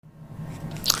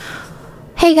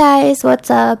Hey guys, what's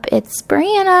up? It's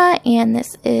Brianna, and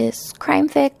this is Crime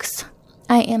Fix.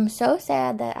 I am so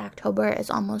sad that October is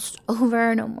almost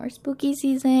over. No more spooky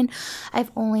season.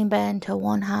 I've only been to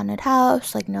one haunted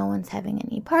house. No one's having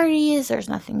any parties. There's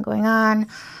nothing going on.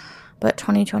 But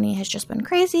 2020 has just been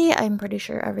crazy. I'm pretty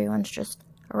sure everyone's just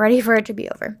ready for it to be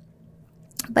over.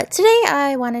 But today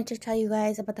I wanted to tell you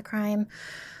guys about the crime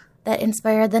that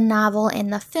inspired the novel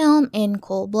and the film In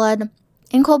Cold Blood.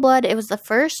 In Cold Blood, it was the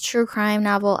first true crime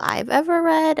novel I've ever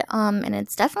read, and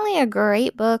it's definitely a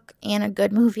great book and a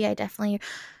good movie. I definitely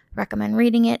recommend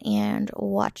reading it and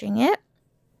watching it.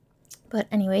 But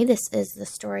anyway, this is the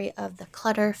story of the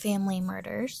Clutter family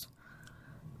murders.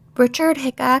 Richard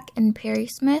Hickok and Perry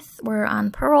Smith were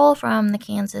on parole from the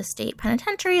Kansas State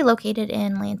Penitentiary located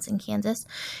in Lansing, Kansas.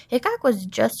 Hickok was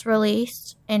just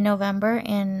released in November,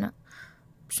 and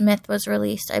Smith was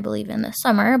released, I believe, in the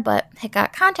summer, but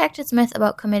Hickok contacted Smith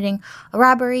about committing a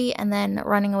robbery and then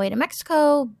running away to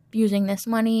Mexico, using this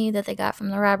money that they got from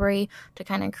the robbery to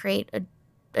kind of create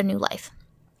a new life.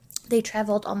 They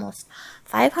traveled almost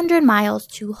 500 miles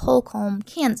to Holcomb,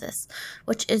 Kansas,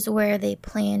 which is where they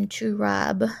planned to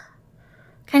rob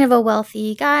kind of a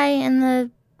wealthy guy in the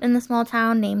small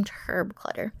town named Herb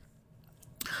Clutter.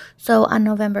 So on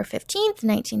November 15th,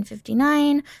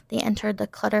 1959, they entered the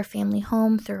Clutter family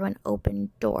home through an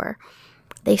open door.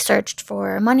 They searched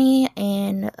for money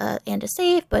and a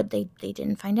safe, but they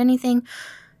didn't find anything.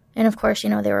 And of course, they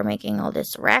were making all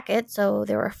this racket, so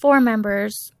there were four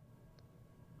family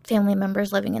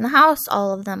members living in the house.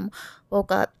 All of them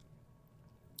woke up.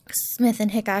 Smith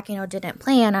and Hickok, didn't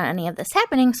plan on any of this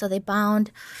happening, so they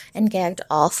bound and gagged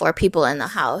all four people in the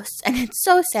house. And it's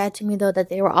so sad to me, though, that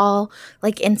they were all,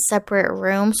 in separate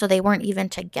rooms, so they weren't even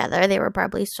together. They were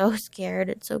probably so scared.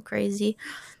 It's so crazy.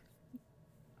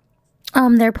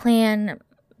 Their plan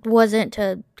wasn't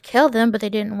to kill them, but they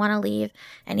didn't want to leave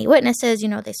any witnesses.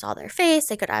 They saw their face.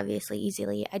 They could obviously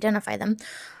easily identify them.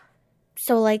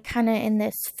 So, kind of in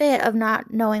this fit of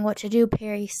not knowing what to do,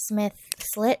 Perry Smith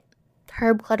slit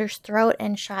Herb Clutter's throat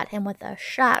and shot him with a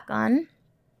shotgun.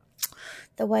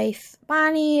 The wife,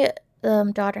 Bonnie,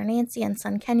 daughter Nancy, and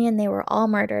son Kenyon, they were all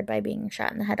murdered by being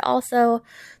shot in the head also.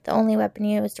 The only weapon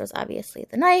used was obviously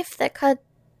the knife that cut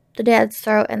the dad's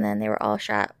throat, and then they were all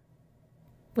shot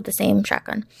with the same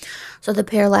shotgun. So the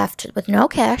pair left with no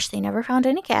cash. They never found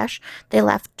any cash. They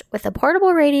left with a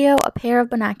portable radio, a pair of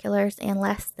binoculars, and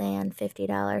less than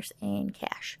 $50 in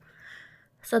cash.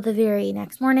 So the very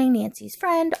next morning, Nancy's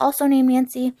friend, also named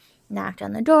Nancy, knocked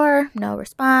on the door. No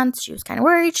response. She was kind of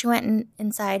worried. She went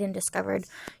inside and discovered,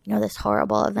 this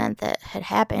horrible event that had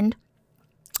happened.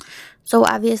 So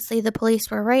obviously the police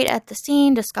were right at the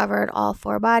scene, discovered all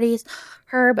four bodies.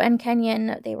 Herb and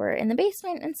Kenyon, they were in the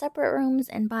basement in separate rooms,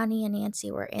 and Bonnie and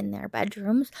Nancy were in their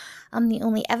bedrooms. The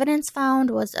only evidence found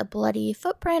was a bloody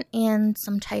footprint and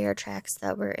some tire tracks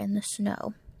that were in the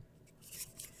snow.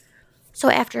 So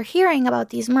after hearing about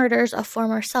these murders, a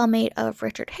former cellmate of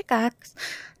Richard Hickok's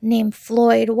named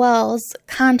Floyd Wells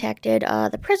contacted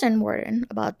the prison warden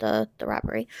about the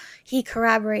robbery. He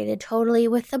corroborated totally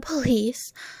with the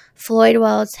police. Floyd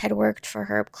Wells had worked for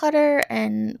Herb Clutter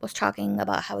and was talking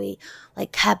about how he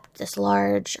kept this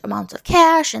large amounts of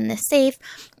cash in this safe,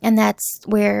 and that's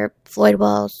where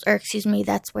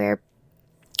that's where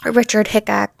Richard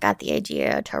Hickok got the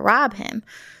idea to rob him.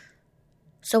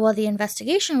 So while the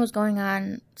investigation was going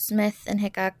on, Smith and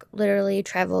Hickok literally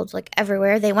traveled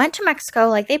everywhere. They went to Mexico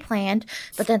like they planned,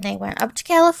 but then they went up to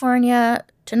California,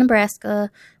 to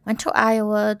Nebraska, went to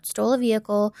Iowa, stole a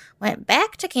vehicle, went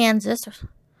back to Kansas,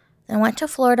 then went to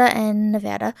Florida and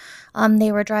Nevada.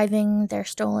 They were driving their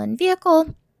stolen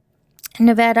vehicle in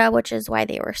Nevada, which is why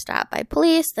they were stopped by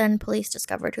police. Then police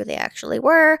discovered who they actually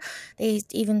were. They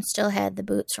even still had the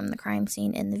boots from the crime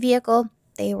scene in the vehicle.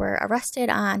 They were arrested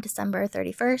on December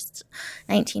 31st,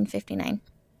 1959.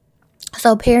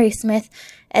 So Perry Smith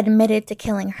admitted to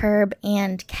killing Herb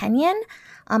and Kenyon,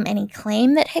 and he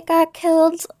claimed that Hickok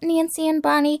killed Nancy and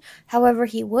Bonnie. However,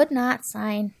 he would not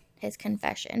sign his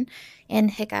confession,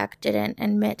 and Hickok didn't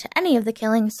admit to any of the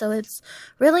killings, so it's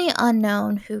really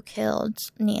unknown who killed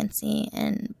Nancy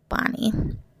and Bonnie.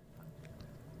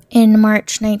 In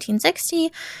March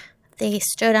 1960, they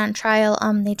stood on trial.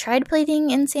 They tried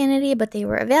pleading insanity, but they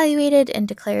were evaluated and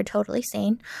declared totally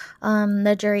sane.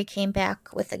 The jury came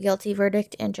back with a guilty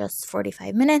verdict in just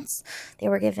 45 minutes. They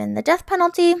were given the death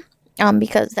penalty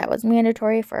because that was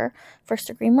mandatory for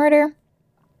first-degree murder,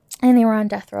 and they were on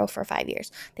death row for 5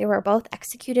 years. They were both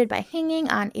executed by hanging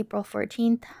on April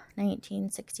 14th,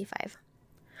 1965.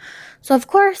 So, of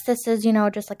course, this is,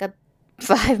 just a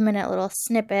 5-minute little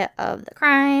snippet of the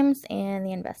crimes and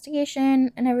the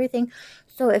investigation and everything.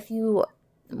 So if you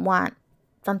want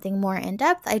something more in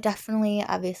depth, I definitely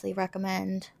obviously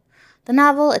recommend the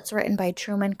novel. It's written by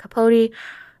Truman Capote.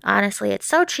 Honestly, it's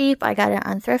so cheap. I got it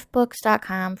on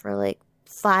thriftbooks.com for like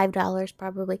 $5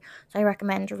 probably. So I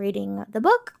recommend reading the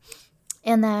book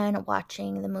and then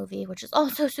watching the movie, which is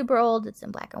also super old. It's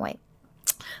in black and white.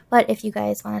 But if you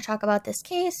guys want to talk about this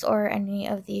case or any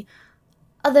of the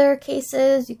other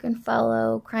cases, you can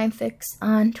follow Crime Fix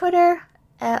on Twitter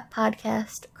at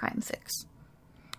Podcast Crime Fix.